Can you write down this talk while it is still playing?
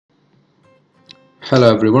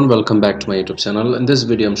Hello everyone, welcome back to my YouTube channel. In this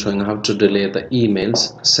video I'm showing how to delete the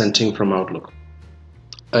emails sent from Outlook.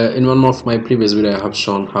 In one of my previous video I have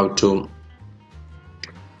shown how to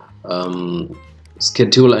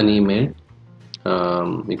schedule an email.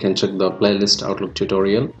 You can check the playlist Outlook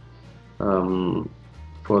tutorial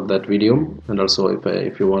for that video, and also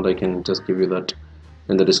if you want I can just give you that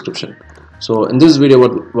in the description. So in this video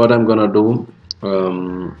what I'm gonna do,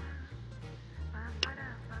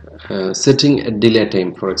 setting a delay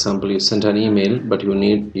time. For example, you sent an email but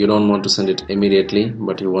you don't want to send it immediately,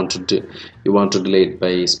 but you want to delay it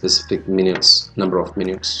by specific number of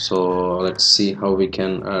minutes. So let's see how we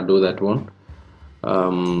can do that one.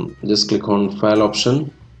 Just click on file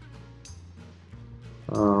option.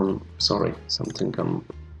 Sorry, something come.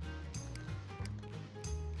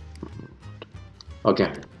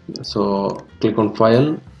 Okay, so click on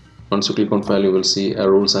file. Once you click on file you will see a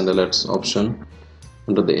rules and alerts option.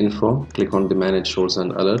 Under the info, click on the manage rules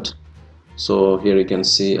and alert. So here you can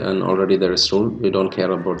see, and already there is rule. We don't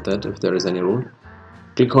care about that if there is any rule.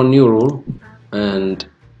 Click on new rule, and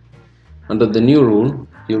under the new rule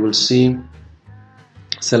you will see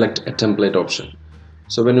select a template option.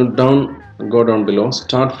 So when you go down below,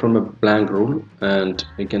 start from a blank rule, and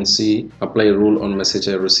you can see apply rule on message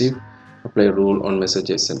I received, apply rule on message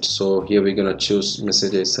I sent. So here we're gonna choose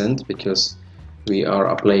message I sent because we are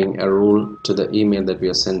applying a rule to the email that we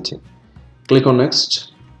are sending. Click on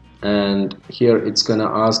next, and here it's gonna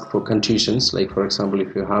ask for conditions, like for example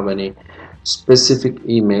if you have any specific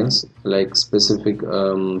emails, like specific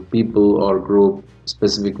people or group,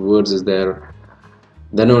 specific words is there,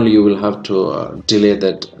 then only you will have to delay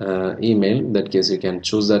that email. In that case you can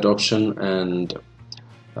choose that option and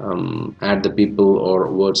add the people or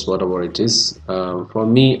words, whatever it is. For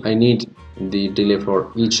me, I need the delay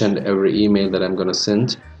for each and every email that I'm gonna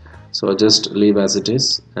send, so just leave as it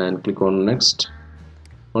is and click on next.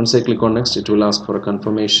 Once I click on next, it will ask for a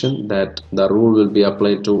confirmation that the rule will be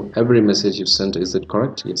applied to every message you sent. Is it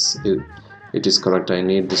correct? Yes, it is correct. I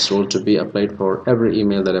need this rule to be applied for every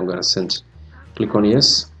email that I'm gonna send. Click on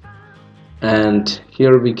yes, and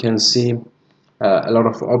here we can see a lot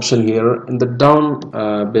of option here. In the down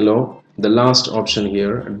below, the last option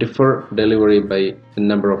here, defer delivery by a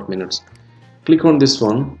number of minutes. Click on this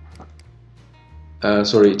one,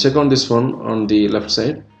 check on this one on the left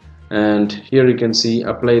side, and here you can see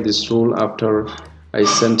apply this rule after I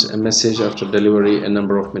sent a message after delivery a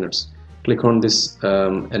number of minutes. Click on this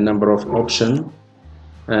a number of option,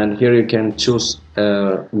 and here you can choose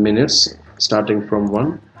minutes starting from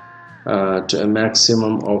 1 to a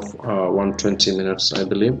maximum of 120 minutes, I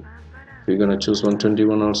believe. If you're gonna choose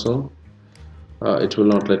 121 also, it will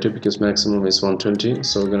not let you because maximum is 120.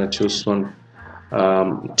 So we're gonna choose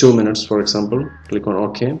 2 minutes, for example. Click on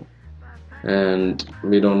OK, and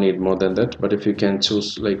we don't need more than that. But if you can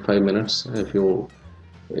choose like 5 minutes, if you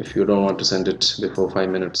don't want to send it before 5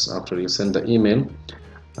 minutes after you send the email,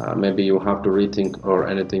 maybe you have to rethink or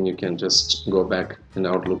anything, you can just go back in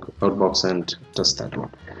Outbox and test that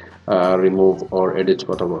one. Remove or edit,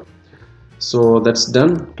 whatever. So that's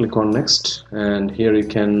done. Click on next, and here you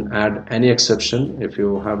can add any exception if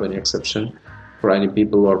you have any exception for any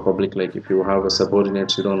people or public. Like if you have a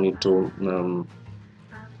subordinate, you don't need to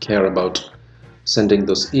care about sending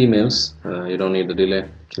those emails. You don't need the delay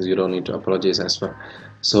because you don't need to apologize as well.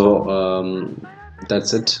 So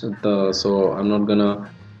that's it. So I'm not gonna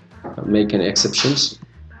make any exceptions,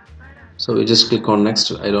 so we just click on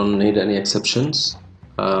next. I don't need any exceptions.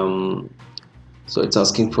 So it's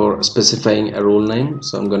asking for specifying a rule name,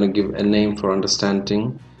 so I'm going to give a name for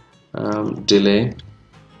understanding delay.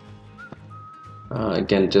 I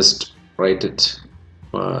can just write it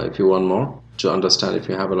if you want more to understand, if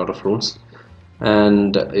you have a lot of rules.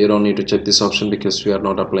 And you don't need to check this option because we are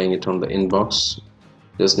not applying it on the inbox.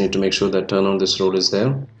 Just need to make sure that turn on this rule is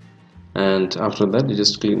there, and after that you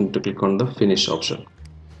just need to click on the finish option,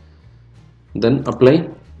 then apply.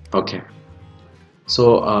 Okay,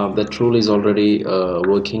 so that rule is already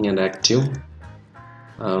working and active.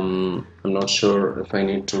 I'm not sure if I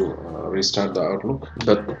need to restart the Outlook,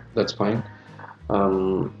 but that's fine.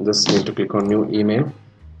 Just need to click on new email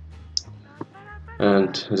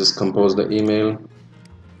and just compose the email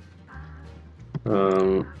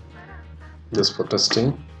just for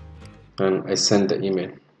testing, and I send the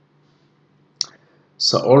email.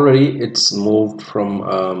 So already it's moved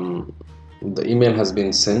from the email has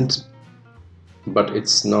been sent, but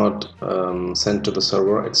it's not sent to the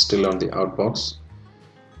server. It's still on the Outbox,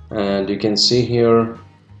 and you can see here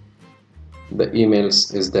the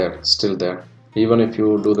emails is there, still there. Even if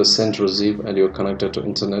you do the send receive and you're connected to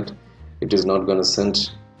internet, it is not going to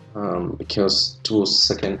send because 2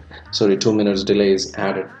 minutes delay is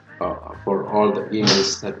added for all the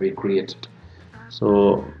emails that we created.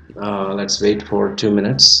 So let's wait for 2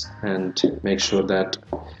 minutes and make sure that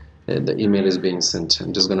the email is being sent.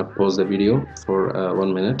 I'm just gonna pause the video for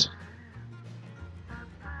 1 minute.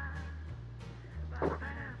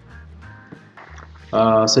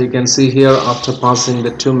 So you can see here, after passing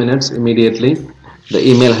the 2 minutes, immediately the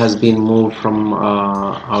email has been moved from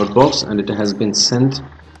Outbox and it has been sent.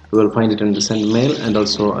 You will find it in the sent mail, and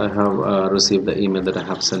also I have received the email that I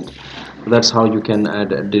have sent. That's how you can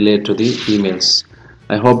add a delay to the emails.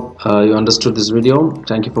 I hope you understood this video.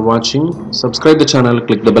 Thank you for watching. Subscribe the channel,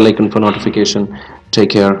 click the bell icon for notification. Take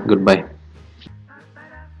care. Goodbye.